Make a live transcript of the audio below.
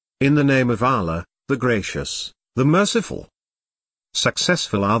In the name of Allah, the Gracious, the Merciful.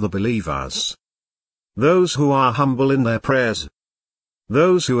 Successful are the believers. Those who are humble in their prayers.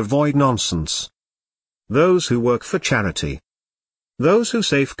 Those who avoid nonsense. Those who work for charity. Those who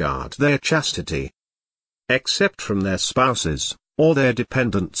safeguard their chastity. Except from their spouses, or their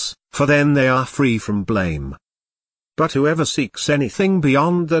dependents, for then they are free from blame. But whoever seeks anything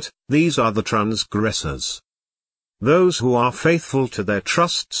beyond that, these are the transgressors. Those who are faithful to their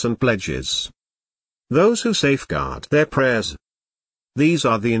trusts and pledges. Those who safeguard their prayers. These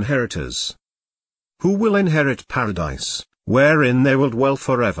are the inheritors. Who will inherit paradise, wherein they will dwell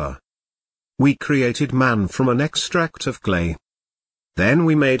forever. We created man from an extract of clay. Then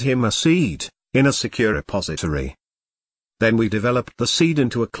we made him a seed, in a secure repository. Then we developed the seed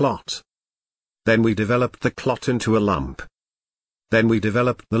into a clot. Then we developed the clot into a lump. Then we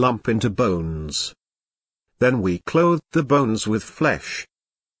developed the lump into bones. Then we clothed the bones with flesh.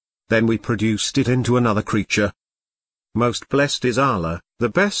 Then we produced it into another creature. Most blessed is Allah, the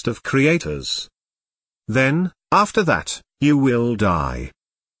best of creators. Then, after that, you will die.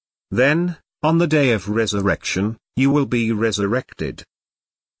 Then, on the day of resurrection, you will be resurrected.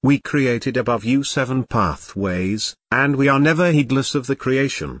 We created above you 7 pathways, and we are never heedless of the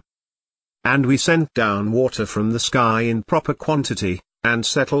creation. And we sent down water from the sky in proper quantity, and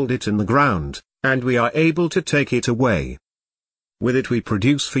settled it in the ground, and we are able to take it away. With it we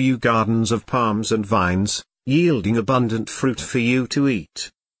produce for you gardens of palms and vines, yielding abundant fruit for you to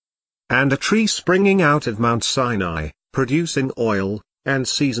eat. And a tree springing out of Mount Sinai, producing oil, and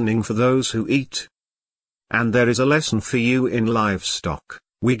seasoning for those who eat. And there is a lesson for you in livestock,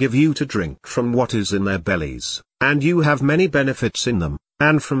 we give you to drink from what is in their bellies, and you have many benefits in them,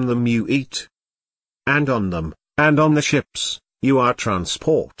 and from them you eat. And on them, and on the ships, you are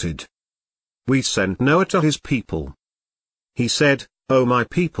transported. We sent Noah to his people. He said, O my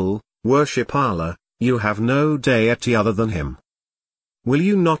people, worship Allah, you have no deity other than him. Will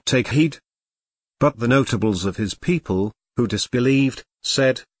you not take heed? But the notables of his people, who disbelieved,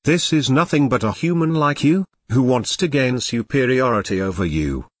 said, This is nothing but a human like you, who wants to gain superiority over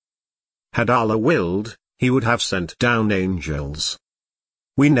you. Had Allah willed, he would have sent down angels.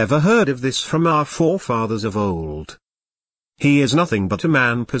 We never heard of this from our forefathers of old. He is nothing but a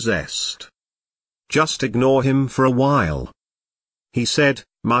man possessed. Just ignore him for a while. He said,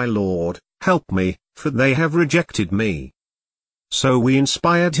 My Lord, help me, for they have rejected me. So we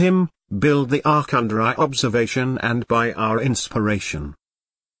inspired him, build the ark under our observation and by our inspiration.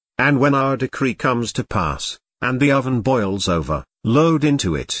 And when our decree comes to pass, and the oven boils over, load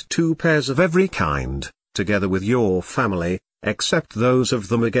into it 2 pairs of every kind, together with your family, except those of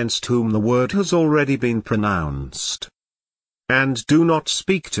them against whom the word has already been pronounced. And do not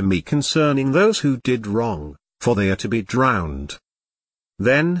speak to me concerning those who did wrong, for they are to be drowned.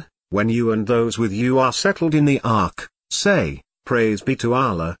 Then, when you and those with you are settled in the ark, say, Praise be to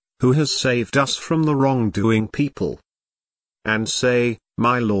Allah, who has saved us from the wrongdoing people. And say,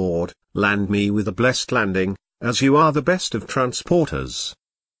 My Lord, land me with a blessed landing, as you are the best of transporters.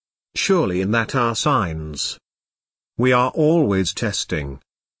 Surely in that are signs. We are always testing.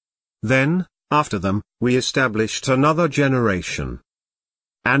 Then, after them, we established another generation.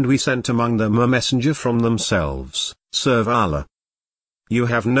 And we sent among them a messenger from themselves, Serve Allah. You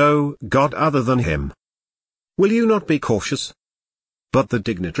have no God other than him. Will you not be cautious? But the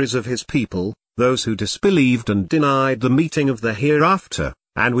dignitaries of his people, those who disbelieved and denied the meeting of the hereafter,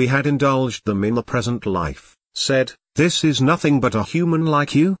 and we had indulged them in the present life, said, This is nothing but a human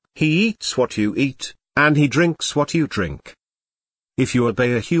like you, he eats what you eat, and he drinks what you drink. If you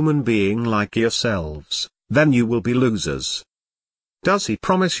obey a human being like yourselves, then you will be losers. Does he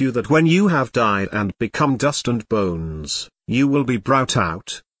promise you that when you have died and become dust and bones, you will be brought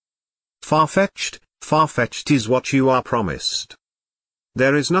out? Far-fetched is what you are promised.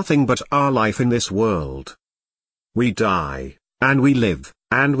 There is nothing but our life in this world. We die, and we live,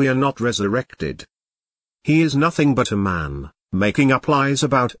 and we are not resurrected. He is nothing but a man, making up lies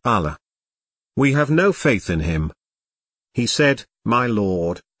about Allah. We have no faith in him. He said, My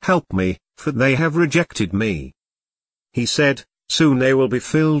Lord, help me, for they have rejected me. He said, Soon they will be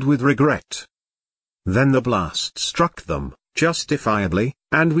filled with regret. Then the blast struck them, justifiably,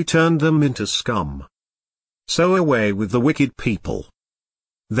 and we turned them into scum. So away with the wicked people.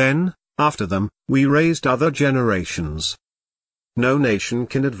 Then, after them, we raised other generations. No nation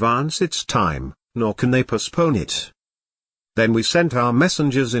can advance its time, nor can they postpone it. Then we sent our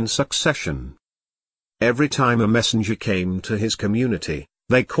messengers in succession. Every time a messenger came to his community,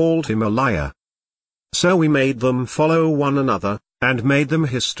 they called him a liar. So we made them follow one another, and made them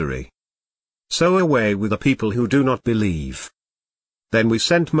history. So away with the people who do not believe. Then we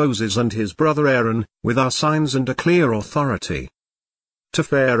sent Moses and his brother Aaron, with our signs and a clear authority, to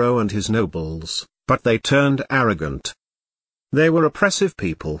Pharaoh and his nobles, but they turned arrogant. They were oppressive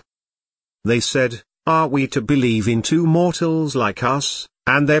people. They said, "Are we to believe in two mortals like us,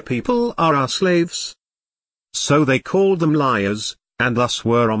 and their people are our slaves?" So they called them liars, and thus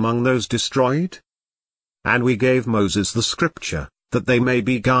were among those destroyed. And we gave Moses the scripture, that they may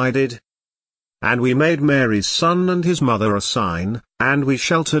be guided. And we made Mary's son and his mother a sign, and we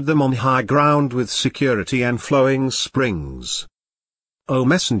sheltered them on high ground with security and flowing springs. O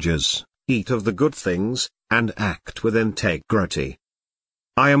messengers, eat of the good things, and act with integrity.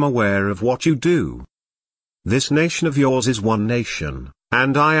 I am aware of what you do. This nation of yours is one nation,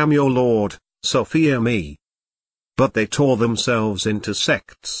 and I am your Lord, so fear me. But they tore themselves into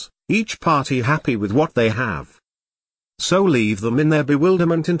sects, each party happy with what they have. So leave them in their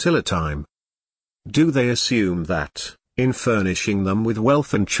bewilderment until a time. Do they assume that, in furnishing them with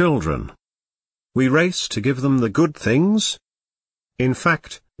wealth and children, we race to give them the good things? In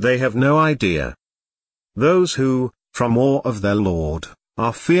fact, they have no idea. Those who, from awe of their Lord,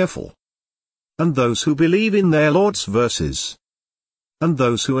 are fearful. And those who believe in their Lord's verses. And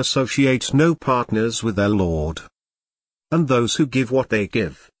those who associate no partners with their Lord. And those who give what they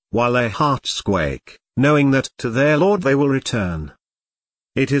give, while their hearts quake, knowing that to their Lord they will return.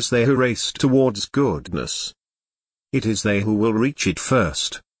 It is they who race towards goodness. It is they who will reach it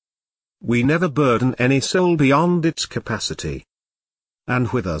first. We never burden any soul beyond its capacity.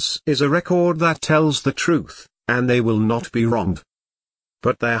 And with us is a record that tells the truth, and they will not be wronged.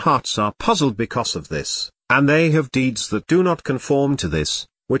 But their hearts are puzzled because of this, and they have deeds that do not conform to this,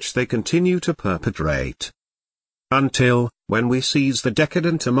 which they continue to perpetrate. Until, when we seize the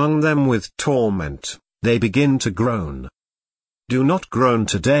decadent among them with torment, they begin to groan. Do not groan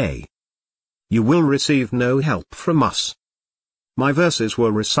today. You will receive no help from us. My verses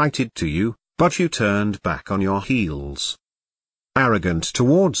were recited to you, but you turned back on your heels. Arrogant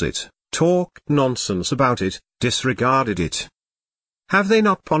towards it, talked nonsense about it, disregarded it. Have they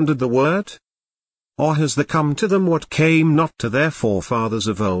not pondered the word? Or has there come to them what came not to their forefathers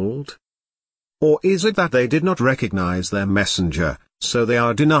of old? Or is it that they did not recognize their messenger, so they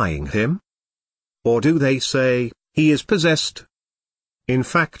are denying him? Or do they say, he is possessed? In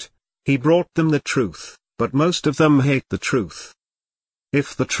fact, he brought them the truth, but most of them hate the truth.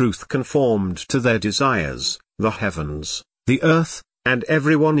 If the truth conformed to their desires, the heavens, the earth, and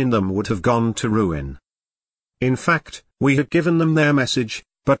everyone in them would have gone to ruin. In fact, we had given them their message,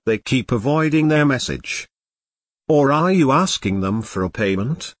 but they keep avoiding their message. Or are you asking them for a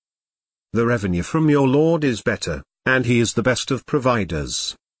payment? The revenue from your Lord is better, and he is the best of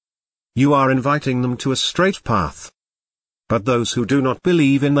providers. You are inviting them to a straight path. But those who do not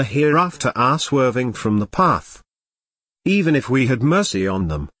believe in the hereafter are swerving from the path. Even if we had mercy on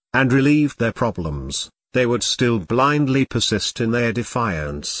them, and relieved their problems, they would still blindly persist in their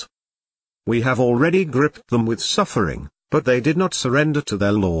defiance. We have already gripped them with suffering, but they did not surrender to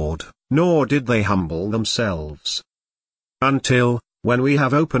their Lord, nor did they humble themselves. Until, when we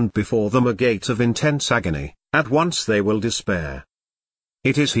have opened before them a gate of intense agony, at once they will despair.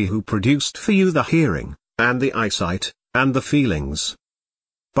 It is he who produced for you the hearing, and the eyesight, and the feelings.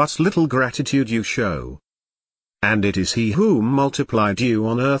 But little gratitude you show. And it is he who multiplied you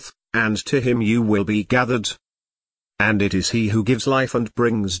on earth, and to him you will be gathered. And it is he who gives life and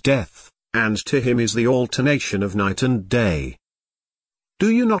brings death, and to him is the alternation of night and day. Do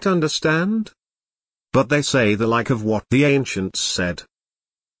you not understand? But they say the like of what the ancients said.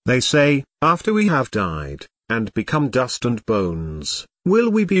 They say, after we have died, and become dust and bones, will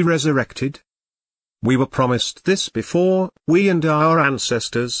we be resurrected? We were promised this before, we and our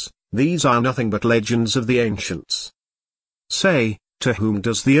ancestors, these are nothing but legends of the ancients. Say, to whom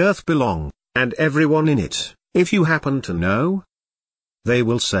does the earth belong, and everyone in it, if you happen to know? They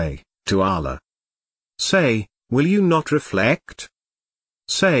will say, to Allah. Say, will you not reflect?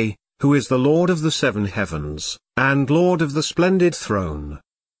 Say, who is the Lord of the seven heavens, and Lord of the splendid throne?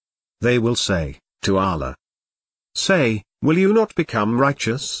 They will say, to Allah. Say, will you not become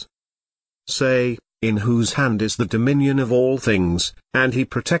righteous? Say, in whose hand is the dominion of all things, and he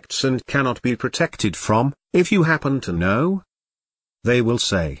protects and cannot be protected from, if you happen to know? They will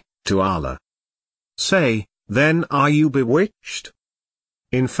say, to Allah. Say, then are you bewitched?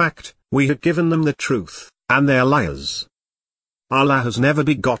 In fact, we had given them the truth, and they are liars. Allah has never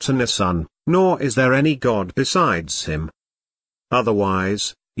begotten a son, nor is there any God besides him.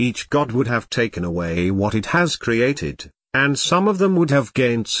 Otherwise, each God would have taken away what it has created, and some of them would have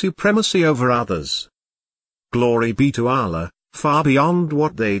gained supremacy over others. Glory be to Allah, far beyond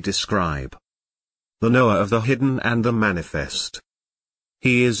what they describe. The knower of the hidden and the manifest.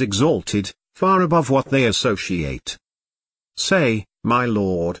 He is exalted, far above what they associate. Say, my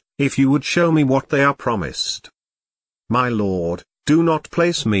Lord, if you would show me what they are promised. My Lord, do not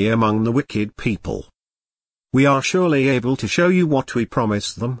place me among the wicked people. We are surely able to show you what we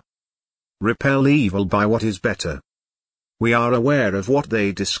promise them. Repel evil by what is better. We are aware of what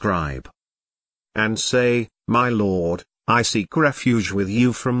they describe. And say, my Lord, I seek refuge with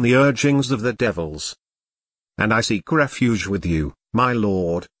you from the urgings of the devils. And I seek refuge with you, my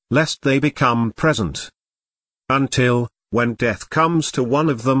Lord, lest they become present. Until, when death comes to one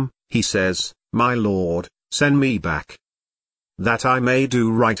of them, he says, my Lord, send me back, that I may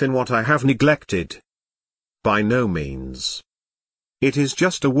do right in what I have neglected. By no means. It is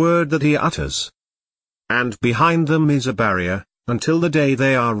just a word that he utters. And behind them is a barrier, until the day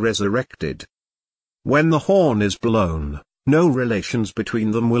they are resurrected. When the horn is blown, no relations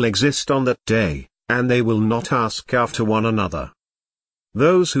between them will exist on that day, and they will not ask after one another.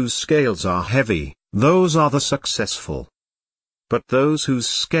 Those whose scales are heavy, those are the successful. But those whose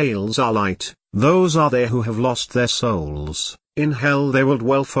scales are light, those are they who have lost their souls. In hell they will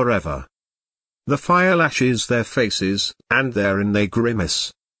dwell forever. The fire lashes their faces, and therein they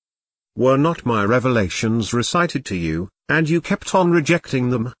grimace. Were not my revelations recited to you, and you kept on rejecting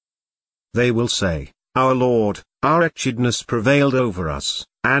them? They will say, our Lord, our wretchedness prevailed over us,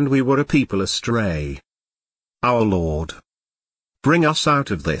 and we were a people astray. Our Lord, bring us out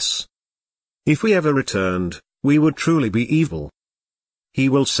of this. If we ever returned, we would truly be evil. He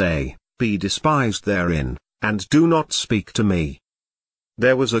will say, be despised therein, and do not speak to me.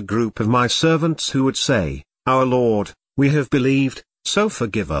 There was a group of my servants who would say, our Lord, we have believed, so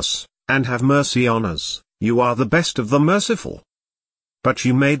forgive us, and have mercy on us, you are the best of the merciful. But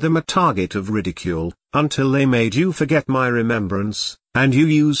you made them a target of ridicule, until they made you forget my remembrance, and you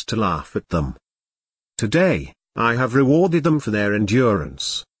used to laugh at them. Today, I have rewarded them for their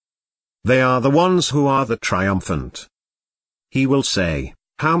endurance. They are the ones who are the triumphant. He will say,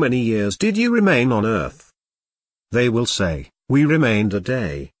 how many years did you remain on earth? They will say, we remained a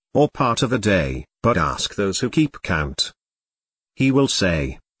day, or part of a day, but ask those who keep count. He will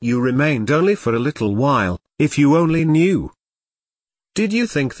say, you remained only for a little while, if you only knew. Did you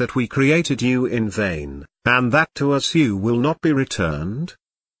think that we created you in vain, and that to us you will not be returned?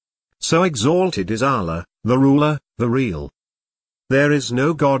 So exalted is Allah, the ruler, the real. There is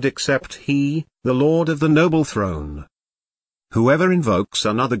no God except He, the Lord of the noble throne. Whoever invokes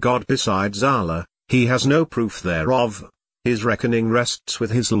another God besides Allah, he has no proof thereof. His reckoning rests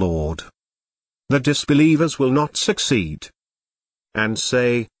with his Lord. The disbelievers will not succeed. And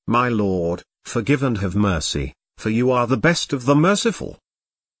say, my Lord, forgive and have mercy, for you are the best of the merciful.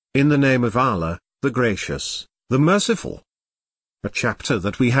 In the name of Allah, the Gracious, the Merciful. A chapter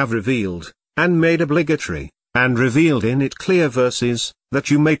that we have revealed, and made obligatory, and revealed in it clear verses, that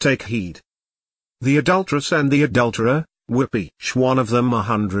you may take heed. The adulteress and the adulterer, whip each one of them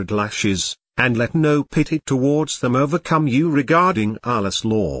 100 lashes, and let no pity towards them overcome you regarding Allah's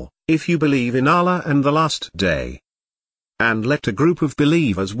law, if you believe in Allah and the last day. And let a group of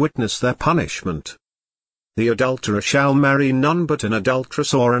believers witness their punishment. The adulterer shall marry none but an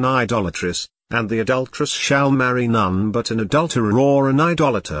adulteress or an idolatress, and the adulteress shall marry none but an adulterer or an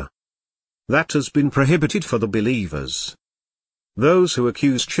idolater. That has been prohibited for the believers. Those who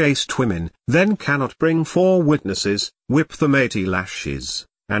accuse chaste women, then cannot bring 4 witnesses, whip them 80 lashes,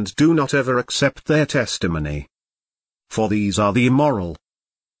 and do not ever accept their testimony. For these are the immoral.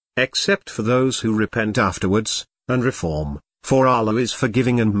 Except for those who repent afterwards, and reform, for Allah is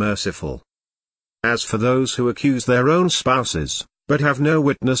forgiving and merciful. As for those who accuse their own spouses, but have no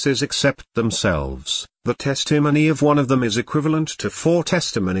witnesses except themselves, the testimony of one of them is equivalent to 4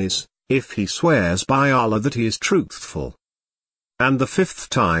 testimonies, if he swears by Allah that he is truthful. And the 5th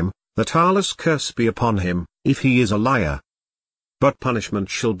time, that Allah's curse be upon him, if he is a liar. But punishment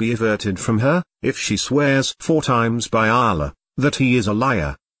shall be averted from her, if she swears 4 times by Allah, that he is a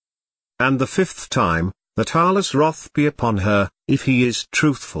liar. And the 5th time, that Allah's wrath be upon her, if he is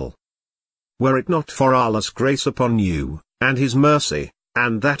truthful. Were it not for Allah's grace upon you, and His mercy,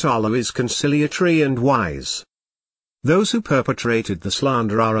 and that Allah is conciliatory and wise. Those who perpetrated the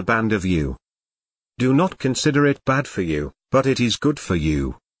slander are a band of you. Do not consider it bad for you, but it is good for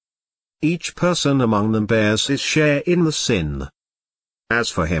you. Each person among them bears his share in the sin. As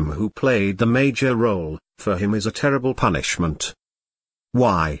for him who played the major role, for him is a terrible punishment.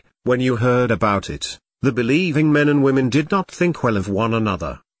 Why, when you heard about it, the believing men and women did not think well of one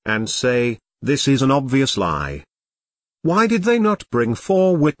another, and say, this is an obvious lie. Why did they not bring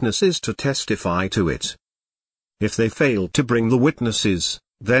 4 witnesses to testify to it? If they failed to bring the witnesses,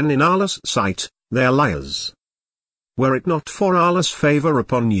 then in Allah's sight, they are liars. Were it not for Allah's favor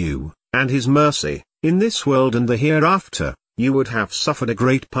upon you, and His mercy, in this world and the hereafter, you would have suffered a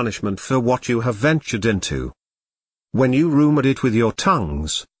great punishment for what you have ventured into. When you rumored it with your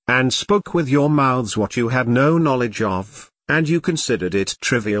tongues, and spoke with your mouths what you had no knowledge of, and you considered it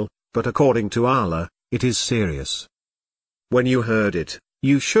trivial, but according to Allah, it is serious. When you heard it,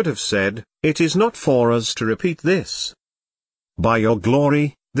 you should have said, "It is not for us to repeat this. By your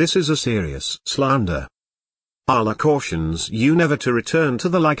glory, this is a serious slander." Allah cautions you never to return to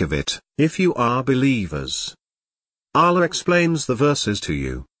the like of it, if you are believers. Allah explains the verses to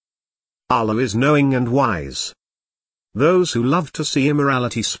you. Allah is knowing and wise. Those who love to see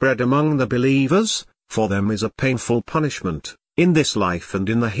immorality spread among the believers, for them is a painful punishment, in this life and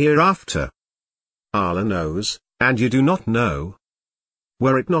in the hereafter. Allah knows, and you do not know.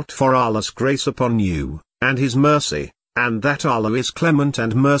 Were it not for Allah's grace upon you, and His mercy, and that Allah is clement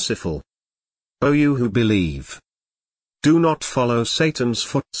and merciful. O you who believe! Do not follow Satan's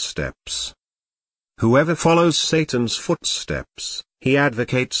footsteps. Whoever follows Satan's footsteps, he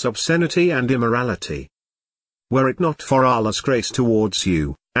advocates obscenity and immorality. Were it not for Allah's grace towards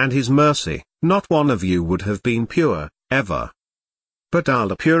you, and His mercy, not one of you would have been pure, ever. But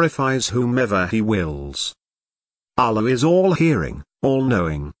Allah purifies whomever He wills. Allah is all-hearing,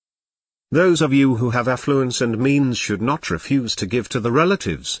 all-knowing. Those of you who have affluence and means should not refuse to give to the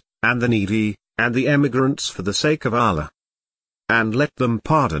relatives, and the needy, and the emigrants for the sake of Allah. And let them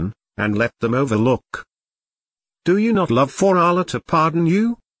pardon, and let them overlook. Do you not love for Allah to pardon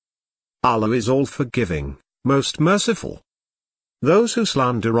you? Allah is all-forgiving, most merciful. Those who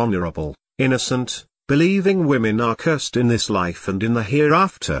slander honorable, innocent, believing women are cursed in this life and in the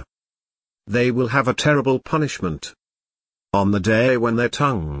hereafter. They will have a terrible punishment. On the day when their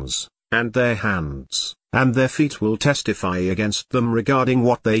tongues, and their hands, and their feet will testify against them regarding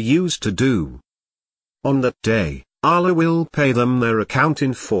what they used to do. On that day, Allah will pay them their account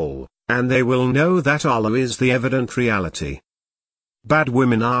in full, and they will know that Allah is the evident reality. Bad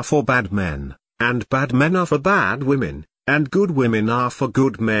women are for bad men, and bad men are for bad women, and good women are for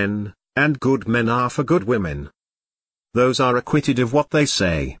good men, and good men are for good women. Those are acquitted of what they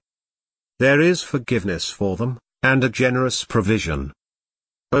say. There is forgiveness for them, and a generous provision.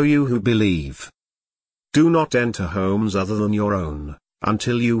 O you who believe! Do not enter homes other than your own,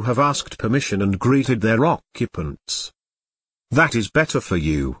 until you have asked permission and greeted their occupants. That is better for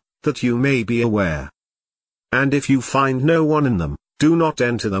you, that you may be aware. And if you find no one in them, do not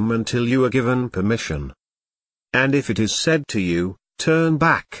enter them until you are given permission. And if it is said to you, "Turn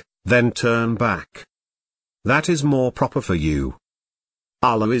back," then turn back. That is more proper for you.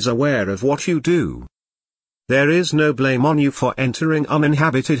 Allah is aware of what you do. There is no blame on you for entering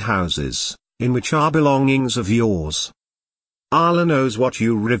uninhabited houses, in which are belongings of yours. Allah knows what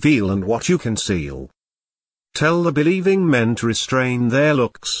you reveal and what you conceal. Tell the believing men to restrain their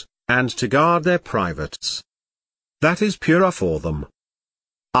looks, and to guard their privates. That is purer for them.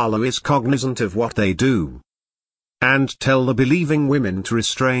 Allah is cognizant of what they do. And tell the believing women to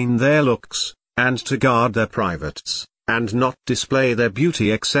restrain their looks, and to guard their privates, and not display their beauty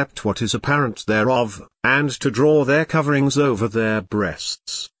except what is apparent thereof, and to draw their coverings over their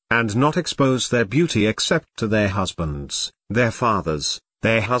breasts, and not expose their beauty except to their husbands, their fathers,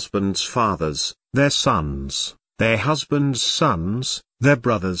 their husbands' fathers, their sons, their husbands' sons, their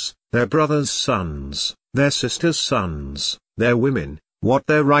brothers' sons, their sisters' sons, their women, what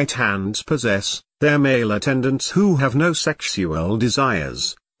their right hands possess, their male attendants who have no sexual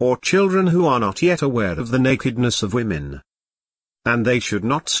desires, or children who are not yet aware of the nakedness of women. And they should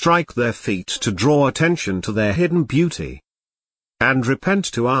not strike their feet to draw attention to their hidden beauty. And repent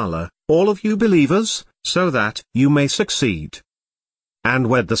to Allah, all of you believers, so that you may succeed. And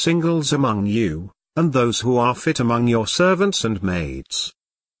wed the singles among you, and those who are fit among your servants and maids.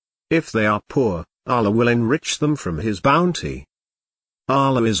 If they are poor, Allah will enrich them from His bounty.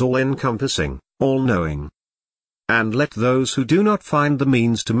 Allah is all-encompassing, all-knowing. And let those who do not find the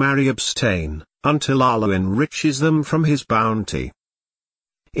means to marry abstain, until Allah enriches them from His bounty.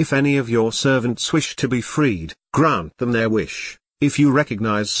 If any of your servants wish to be freed, grant them their wish, if you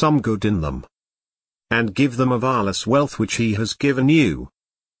recognize some good in them. And give them of Allah's wealth which He has given you.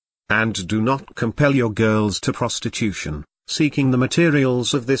 And do not compel your girls to prostitution, seeking the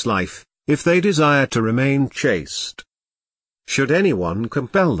materials of this life, if they desire to remain chaste. Should anyone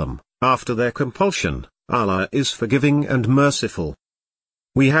compel them, after their compulsion, Allah is forgiving and merciful.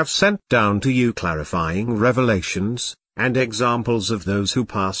 We have sent down to you clarifying revelations, and examples of those who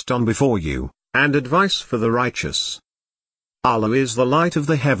passed on before you, and advice for the righteous. Allah is the light of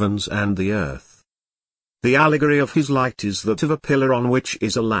the heavens and the earth. The allegory of His light is that of a pillar on which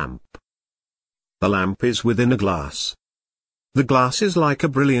is a lamp. the lamp is within a glass. The glass is like a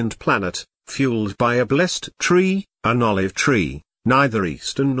brilliant planet, fueled by a blessed tree, an olive tree, neither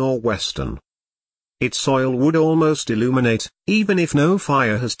eastern nor western. Its oil would almost illuminate, even if no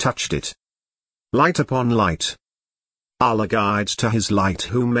fire has touched it. Light upon light. Allah guides to His light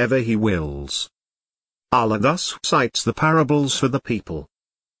whomever He wills. Allah thus cites the parables for the people.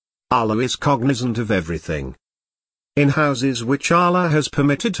 Allah is cognizant of everything. In houses which Allah has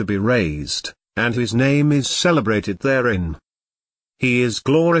permitted to be raised, and His name is celebrated therein. He is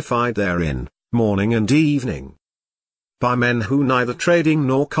glorified therein, morning and evening. By men who neither trading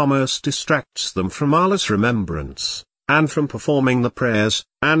nor commerce distracts them from Allah's remembrance, and from performing the prayers,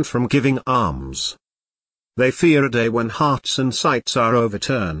 and from giving alms. They fear a day when hearts and sights are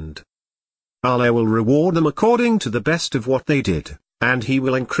overturned. Allah will reward them according to the best of what they did, and He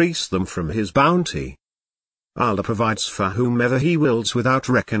will increase them from His bounty. Allah provides for whomever He wills without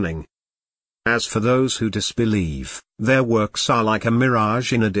reckoning. As for those who disbelieve, their works are like a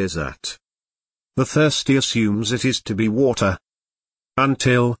mirage in a desert. The thirsty assumes it is to be water.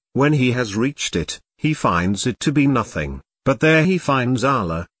 Until, when he has reached it, he finds it to be nothing, but there he finds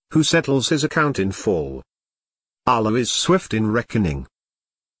Allah, who settles his account in full. Allah is swift in reckoning.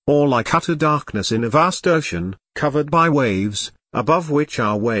 Or like utter darkness in a vast ocean, covered by waves, above which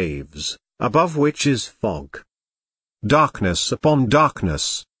are waves, above which is fog. Darkness upon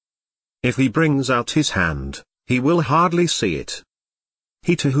darkness. If He brings out His hand, he will hardly see it.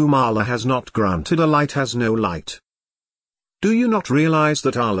 He to whom Allah has not granted a light has no light. Do you not realize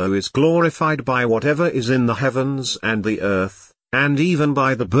that Allah is glorified by whatever is in the heavens and the earth, and even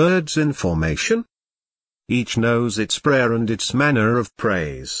by the birds in formation? Each knows its prayer and its manner of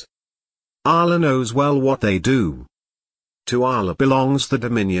praise. Allah knows well what they do. To Allah belongs the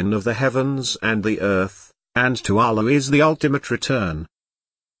dominion of the heavens and the earth, and to Allah is the ultimate return.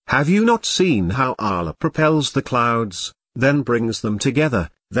 Have you not seen how Allah propels the clouds, then brings them together,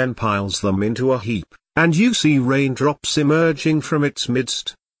 then piles them into a heap, and you see raindrops emerging from its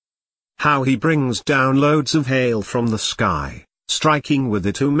midst? How He brings down loads of hail from the sky, striking with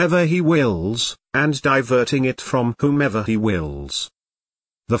it whomever He wills, and diverting it from whomever He wills.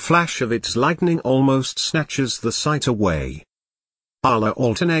 The flash of its lightning almost snatches the sight away. Allah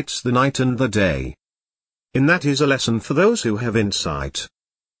alternates the night and the day. In that is a lesson for those who have insight.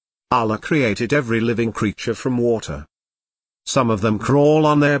 Allah created every living creature from water. Some of them crawl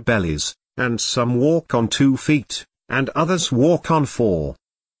on their bellies, and some walk on 2 feet, and others walk on 4.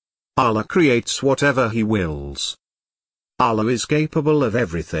 Allah creates whatever He wills. Allah is capable of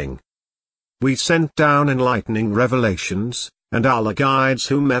everything. We sent down enlightening revelations, and Allah guides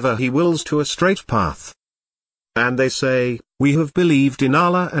whomever He wills to a straight path. And they say, we have believed in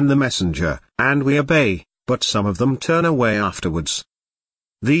Allah and the Messenger, and we obey, but some of them turn away afterwards.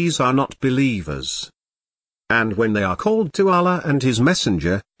 These are not believers. And when they are called to Allah and His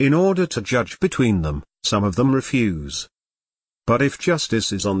Messenger, in order to judge between them, some of them refuse. But if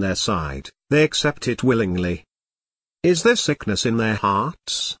justice is on their side, they accept it willingly. Is there sickness in their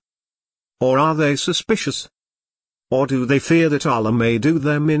hearts? Or are they suspicious? Or do they fear that Allah may do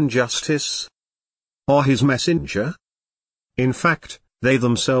them injustice? Or His Messenger? In fact, they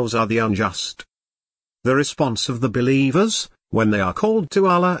themselves are the unjust. The response of the believers, when they are called to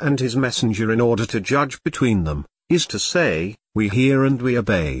Allah and His Messenger in order to judge between them, is to say, we hear and we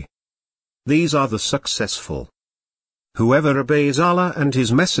obey. These are the successful. Whoever obeys Allah and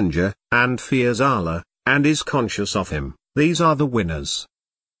His Messenger, and fears Allah, and is conscious of Him, these are the winners.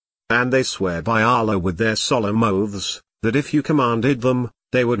 And they swear by Allah with their solemn oaths, that if you commanded them,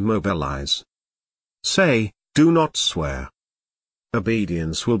 they would mobilize. Say, do not swear.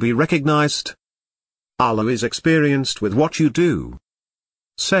 Obedience will be recognized. Allah is experienced with what you do.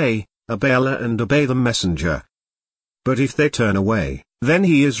 Say, obey Allah and obey the Messenger. But if they turn away, then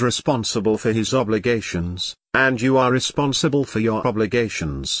He is responsible for His obligations, and you are responsible for your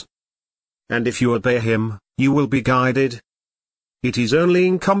obligations. And if you obey Him, you will be guided. It is only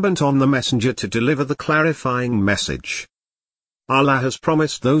incumbent on the Messenger to deliver the clarifying message. Allah has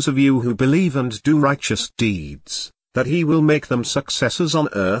promised those of you who believe and do righteous deeds, that He will make them successors on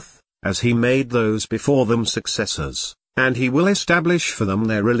earth, as He made those before them successors, and He will establish for them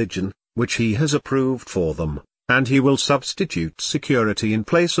their religion, which He has approved for them, and He will substitute security in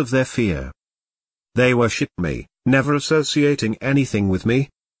place of their fear. They worship Me, never associating anything with Me.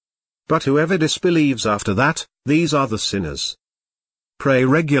 But whoever disbelieves after that, these are the sinners. Pray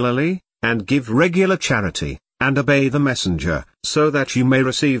regularly, and give regular charity, and obey the Messenger, so that you may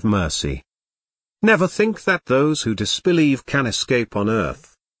receive mercy. Never think that those who disbelieve can escape on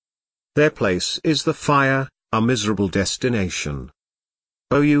earth. Their place is the fire, a miserable destination.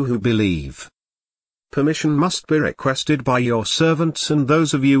 O you who believe! permission must be requested by your servants and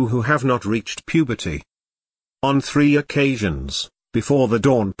those of you who have not reached puberty. On 3 occasions, before the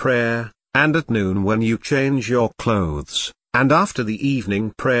dawn prayer, and at noon when you change your clothes, and after the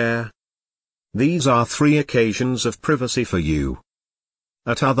evening prayer. These are 3 occasions of privacy for you.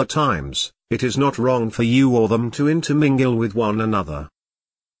 At other times, it is not wrong for you or them to intermingle with one another.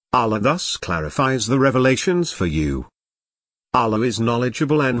 Allah thus clarifies the revelations for you. Allah is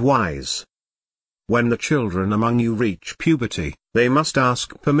knowledgeable and wise. When the children among you reach puberty, they must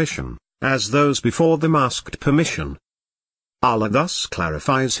ask permission, as those before them asked permission. Allah thus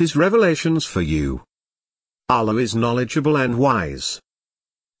clarifies His revelations for you. Allah is knowledgeable and wise.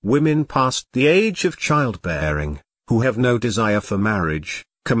 Women past the age of childbearing, who have no desire for marriage,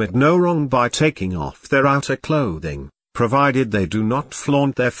 commit no wrong by taking off their outer clothing, provided they do not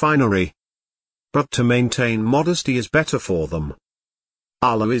flaunt their finery. But to maintain modesty is better for them.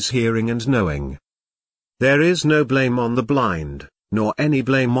 Allah is hearing and knowing. There is no blame on the blind, nor any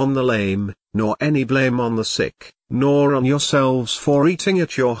blame on the lame, nor any blame on the sick, nor on yourselves for eating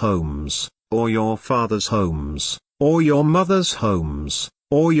at your homes, or your father's homes, or your mother's homes,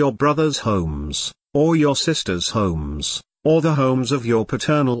 or your brother's homes, or your sister's homes, or the homes of your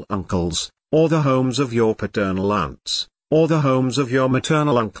paternal uncles, or the homes of your paternal aunts, or the homes of your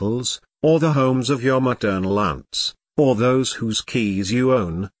maternal uncles, or the homes of your maternal aunts, or those whose keys you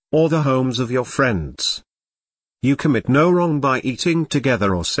own, or the homes of your friends. You commit no wrong by eating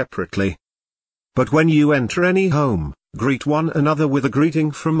together or separately. But when you enter any home, greet one another with a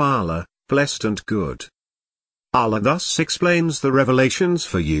greeting from Allah, blessed and good. Allah thus explains the revelations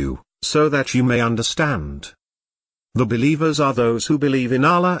for you, so that you may understand. The believers are those who believe in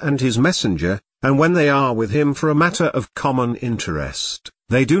Allah and His Messenger, and when they are with Him for a matter of common interest,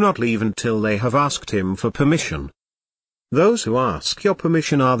 they do not leave until they have asked Him for permission. Those who ask your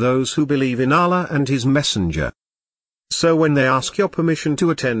permission are those who believe in Allah and His Messenger. So when they ask your permission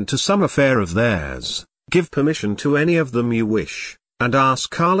to attend to some affair of theirs, give permission to any of them you wish, and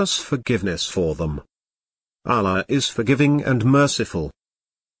ask Allah's forgiveness for them. Allah is forgiving and merciful.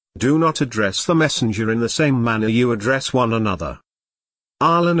 Do not address the Messenger in the same manner you address one another.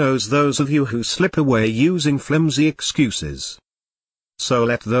 Allah knows those of you who slip away using flimsy excuses. So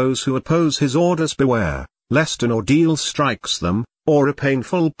let those who oppose His orders beware, lest an ordeal strikes them, or a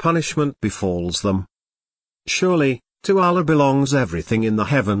painful punishment befalls them. Surely, to Allah belongs everything in the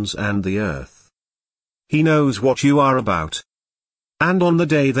heavens and the earth. He knows what you are about. And on the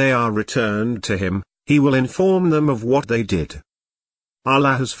day they are returned to Him, He will inform them of what they did.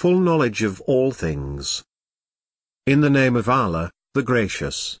 Allah has full knowledge of all things. In the name of Allah, the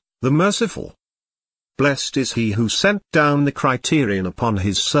Gracious, the Merciful. Blessed is He who sent down the criterion upon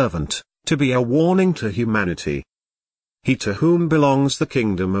His servant, to be a warning to humanity. He to whom belongs the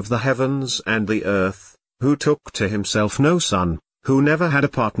kingdom of the heavens and the earth, who took to Himself no son, who never had a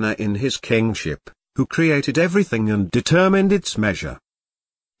partner in His kingship, who created everything and determined its measure.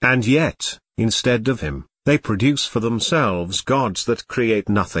 And yet, instead of Him, they produce for themselves gods that create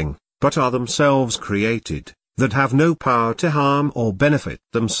nothing, but are themselves created, that have no power to harm or benefit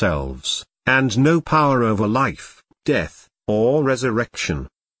themselves, and no power over life, death, or resurrection.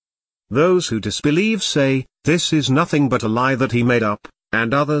 Those who disbelieve say, "This is nothing but a lie that he made up,"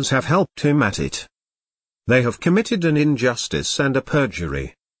 and others have helped him at it. They have committed an injustice and a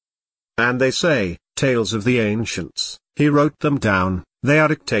perjury. And they say, "Tales of the ancients, he wrote them down, they are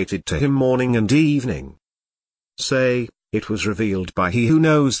dictated to him morning and evening." Say, "It was revealed by He who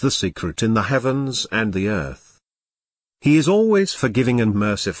knows the secret in the heavens and the earth. He is always forgiving and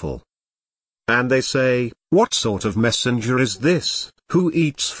merciful." And they say, "What sort of messenger is this, who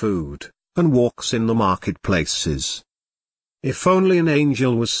eats food, and walks in the marketplaces? If only an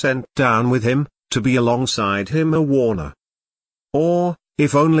angel was sent down with him, to be alongside him a warner. Or,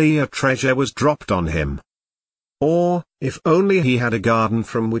 if only a treasure was dropped on him. Or, if only he had a garden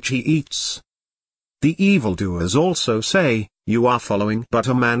from which he eats." The evildoers also say, "You are following but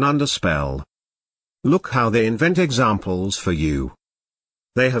a man under spell." Look how they invent examples for you.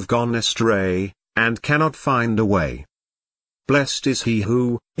 They have gone astray, and cannot find a way. Blessed is he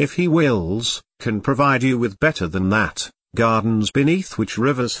who, if he wills, can provide you with better than that, gardens beneath which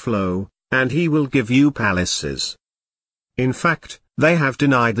rivers flow, and he will give you palaces. In fact, they have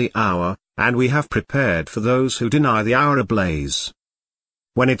denied the hour, and we have prepared for those who deny the hour a blaze.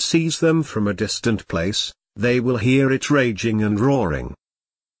 When it sees them from a distant place, they will hear it raging and roaring.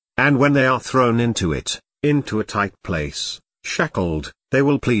 And when they are thrown into it, into a tight place, shackled, they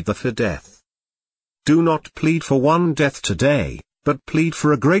will plead for death. Do not plead for one death today, but plead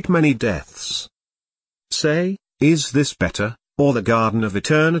for a great many deaths. Say, "Is this better, or the garden of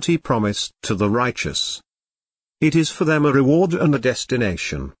eternity promised to the righteous. It is for them a reward and a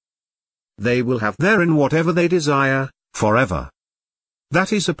destination. They will have therein whatever they desire, forever.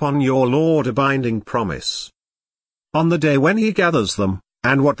 That is upon your Lord a binding promise. On the day when he gathers them,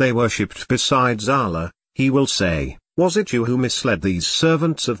 and what they worshipped besides Allah, he will say, was it you who misled these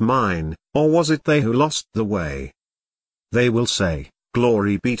servants of mine, or was it they who lost the way? They will say,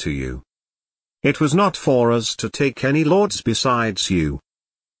 glory be to you. It was not for us to take any lords besides you.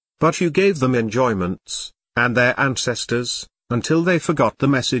 But you gave them enjoyments, and their ancestors, until they forgot the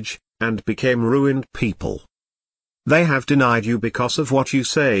message, and became ruined people. They have denied you because of what you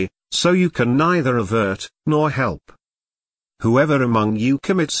say, so you can neither avert, nor help. Whoever among you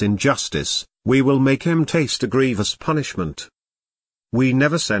commits injustice, we will make him taste a grievous punishment. We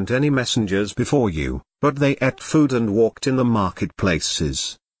never sent any messengers before you, but they ate food and walked in the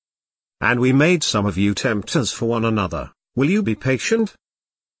marketplaces. And we made some of you tempters for one another. Will you be patient?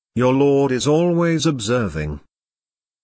 Your Lord is always observing.